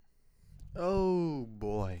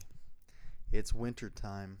It's winter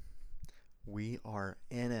time. We are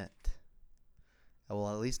in it.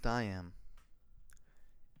 Well, at least I am.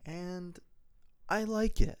 And I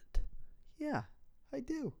like it. Yeah, I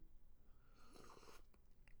do.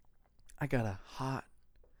 I got a hot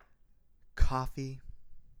coffee.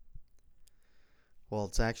 Well,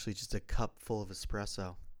 it's actually just a cup full of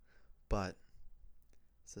espresso, but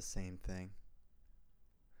it's the same thing.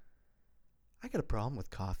 I got a problem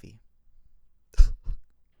with coffee.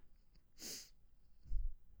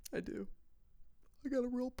 I do. I got a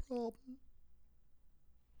real problem.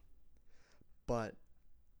 But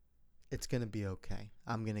it's going to be okay.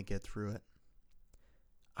 I'm going to get through it.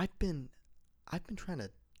 I've been trying to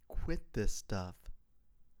quit this stuff.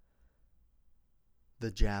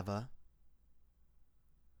 The Java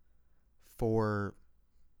for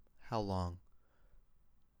how long?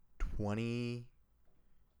 20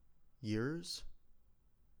 years?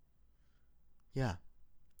 Yeah.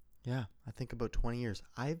 I think about 20 years.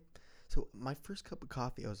 So my first cup of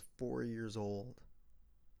coffee, I was 4 years old.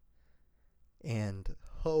 And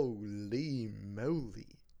holy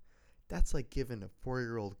moly, that's like giving a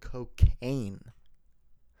 4-year-old cocaine.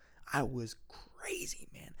 I was crazy,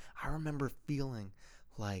 man. I remember feeling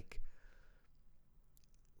like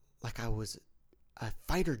I was a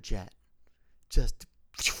fighter jet. Just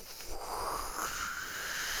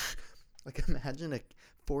like imagine a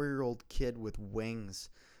 4-year-old kid with wings,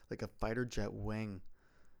 like a fighter jet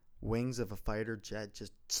wings of a fighter jet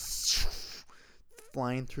just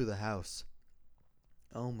flying through the house.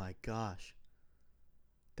 Oh my gosh.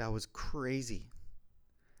 That was crazy.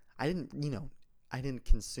 I didn't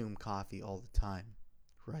consume coffee all the time,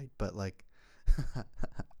 right? But like,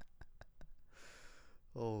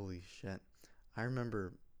 holy shit. I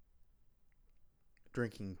remember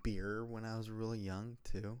drinking beer when I was really young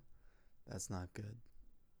too. That's not good.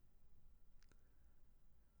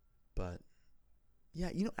 But yeah,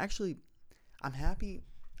 actually, I'm happy.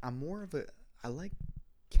 I like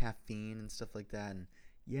caffeine and stuff like that. And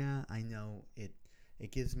yeah, I know it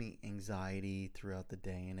gives me anxiety throughout the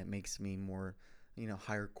day, and it makes me more,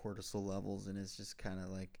 higher cortisol levels, and it's just kind of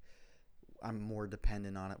like I'm more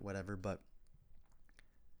dependent on it, whatever. But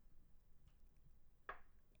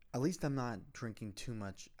at least I'm not drinking too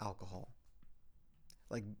much alcohol.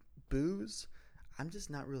 Like booze, I'm just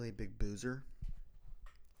not really a big boozer.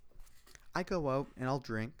 I go out and I'll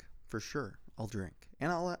drink, for sure. I'll drink.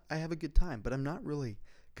 And I have a good time, but I'm not really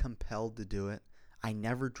compelled to do it. I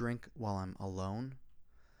never drink while I'm alone.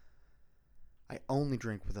 I only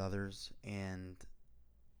drink with others, and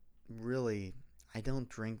really, I don't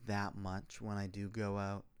drink that much when I do go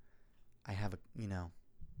out. I have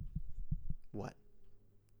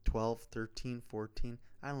 12, 13, 14.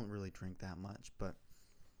 I don't really drink that much, but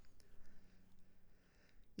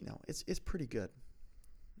it's pretty good.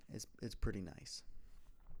 It's pretty nice.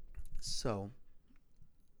 So,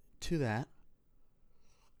 to that,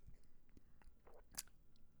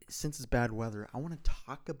 since it's bad weather, I want to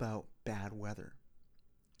talk about bad weather.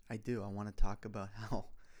 I do. I want to talk about how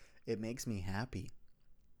it makes me happy.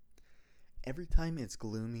 Every time it's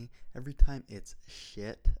gloomy, every time it's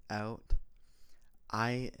shit out,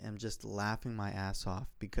 I am just laughing my ass off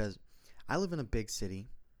because I live in a big city.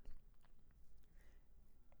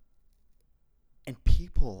 And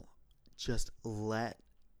people just let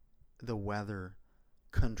the weather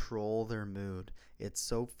control their mood. It's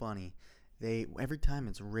so funny. Every time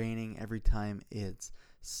it's raining, every time it's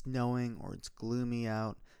snowing or it's gloomy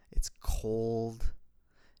out, it's cold,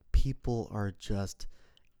 people are just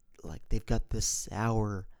like they've got this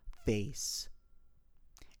sour face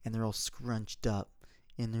and they're all scrunched up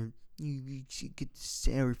and you get the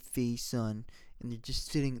sour face on, and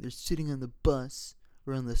they're sitting on the bus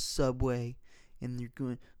or on the subway, and they're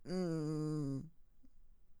going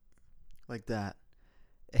like that.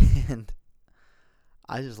 And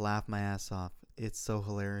I just laugh my ass off. It's so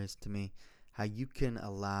hilarious to me how you can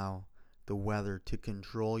allow the weather to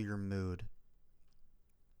control your mood.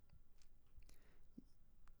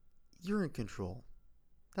 You're in control.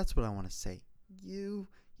 That's what I want to say. You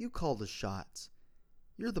call the shots.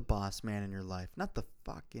 You're the boss man in your life, not the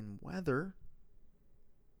fucking weather.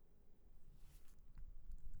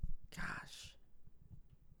 Gosh.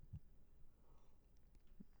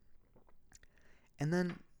 And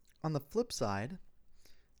then on the flip side,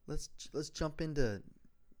 let's jump into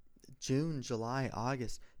June, July,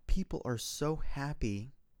 August. People are so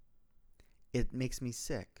happy, it makes me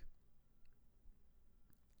sick.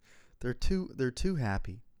 They're too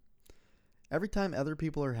happy. Every time other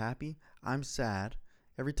people are happy, I'm sad.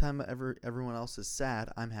 Every time everyone else is sad,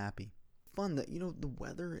 I'm happy. Fun that the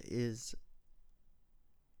weather is,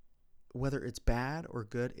 whether it's bad or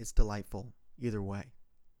good, it's delightful. Either way.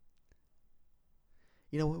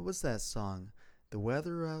 You know, what was that song? The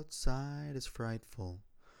weather outside is frightful.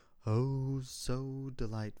 Oh, so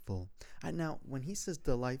delightful. Now, when he says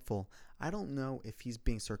delightful, I don't know if he's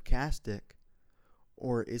being sarcastic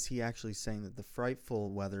or is he actually saying that the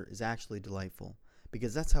frightful weather is actually delightful?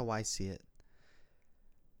 Because that's how I see it.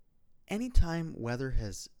 Anytime weather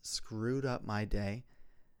has screwed up my day,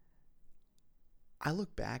 I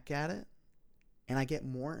look back at it and I get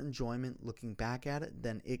more enjoyment looking back at it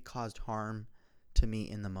than it caused harm to me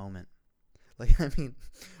in the moment. Like, I mean,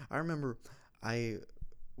 I remember I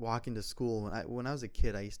walking to school when I was a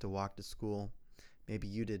kid. I used to walk to school. Maybe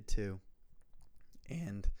you did too.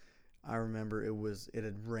 And I remember it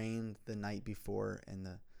had rained the night before, and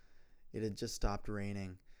it had just stopped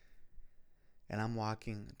raining. And I'm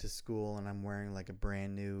walking to school, and I'm wearing like a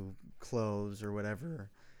brand new clothes or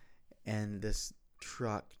whatever, and this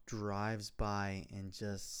truck drives by and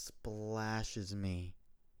just splashes me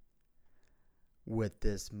with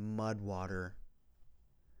this mud water.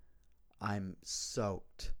 I'm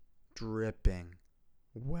soaked, dripping,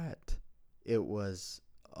 wet. It was,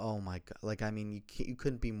 oh my God. Like, I mean, you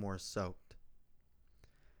couldn't be more soaked.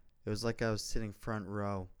 It was like I was sitting front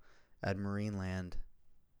row at Marineland,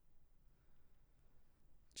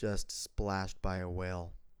 just splashed by a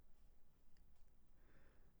whale.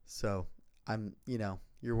 So,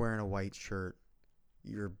 you're wearing a white shirt.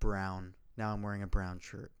 You're brown. Now I'm wearing a brown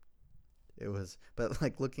shirt. But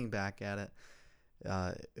like looking back at it,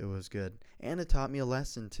 it was good. And it taught me a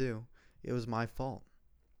lesson too. It was my fault.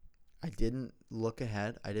 I didn't look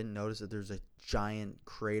ahead. I didn't notice that there's a giant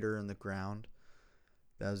crater in the ground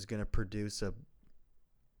that was going to produce a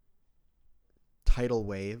tidal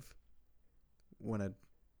wave when a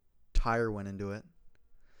tire went into it.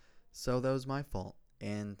 So that was my fault.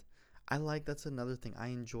 And that's another thing. I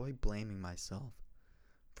enjoy blaming myself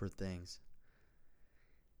for things.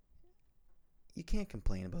 You can't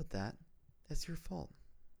complain about that. That's your fault.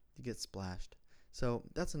 You get splashed. So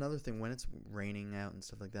that's another thing. When it's raining out and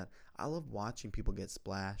stuff like that, I love watching people get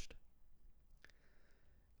splashed.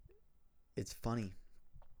 It's funny.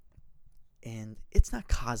 And it's not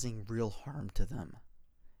causing real harm to them.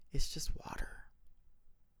 It's just water.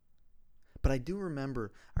 But I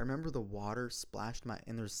remember the water splashed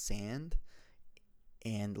and there's sand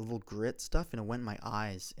and little grit stuff, and it went in my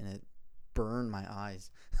eyes, and it burned my eyes.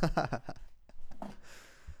 I'm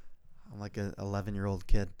like an 11-year-old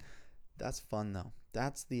kid. That's fun, though.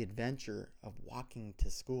 That's the adventure of walking to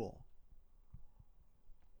school.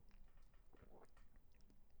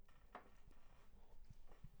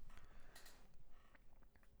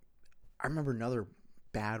 I remember another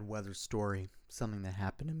bad weather story, something that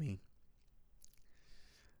happened to me.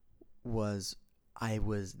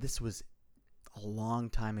 This was a long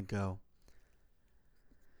time ago.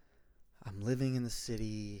 I'm living in the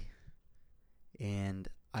city, and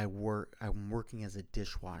I'm working as a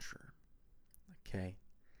dishwasher. Okay.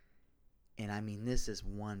 And I mean, this is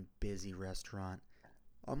one busy restaurant.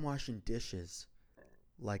 I'm washing dishes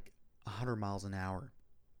like 100 miles an hour.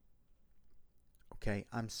 Okay,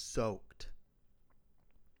 I'm soaked.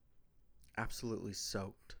 Absolutely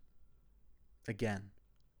soaked. Again.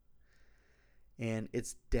 And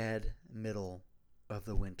it's dead middle of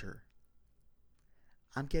the winter.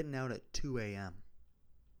 I'm getting out at 2 a.m.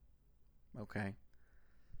 Okay.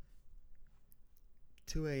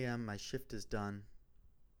 2 a.m., my shift is done.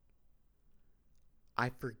 I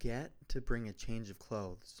forget to bring a change of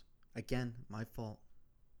clothes. Again, my fault.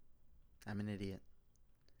 I'm an idiot.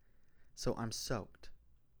 So I'm soaked.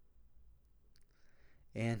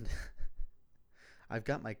 And I've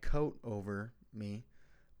got my coat over me,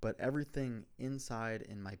 but everything inside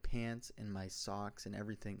in my pants and my socks and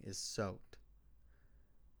everything is soaked.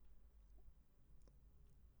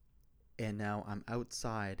 And now I'm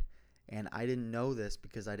outside, and I didn't know this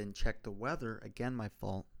because I didn't check the weather. Again, my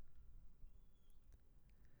fault.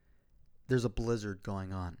 There's a blizzard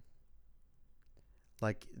going on.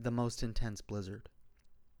 Like the most intense blizzard.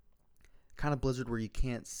 Kind of blizzard where you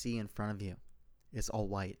can't see in front of you. It's all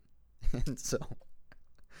white. And so,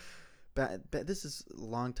 but this is a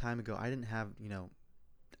long time ago. I didn't have,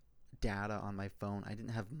 data on my phone. I didn't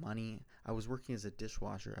have money. I was working as a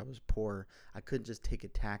dishwasher. I was poor. I couldn't just take a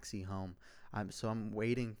taxi home. So I'm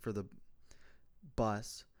waiting for the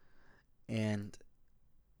bus, and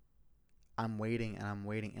I'm waiting,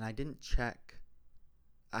 and I didn't check.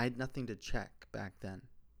 I had nothing to check back then.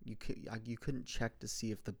 You couldn't check to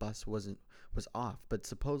see if the bus was off, but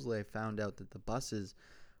supposedly I found out that the buses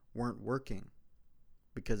weren't working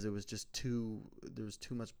because there was too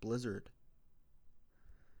much blizzard.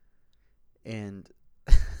 And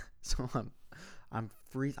so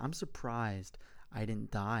I'm surprised I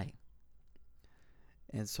didn't die.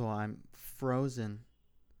 And so I'm frozen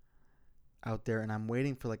out there, and I'm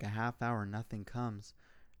waiting for like a half hour. Nothing comes.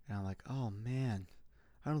 And I'm like, oh man,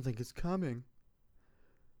 I don't think it's coming.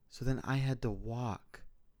 So then I had to walk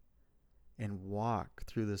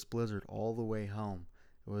through this blizzard all the way home.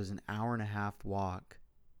 It was an hour and a half walk.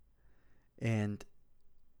 And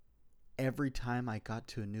every time I got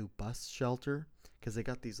to a new bus shelter, because they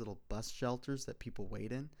got these little bus shelters that people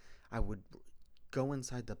wait in, I would go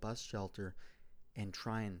inside the bus shelter and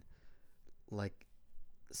try and like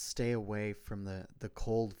stay away from the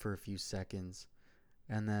cold for a few seconds.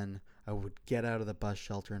 And then I would get out of the bus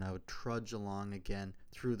shelter and I would trudge along again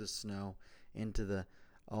through the snow into the,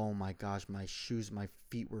 oh my gosh, my shoes, my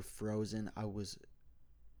feet were frozen. I was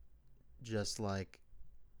just like,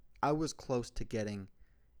 I was close to getting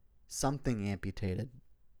something amputated.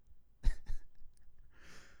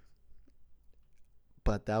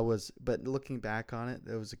 But looking back on it,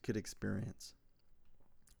 it was a good experience.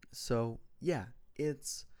 So yeah,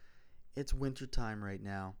 it's winter time right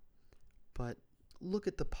now, but look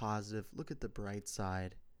at the positive, look at the bright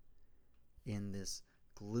side in this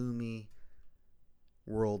gloomy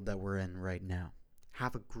world that we're in right now.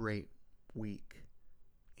 Have a great week,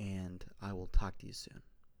 and I will talk to you soon.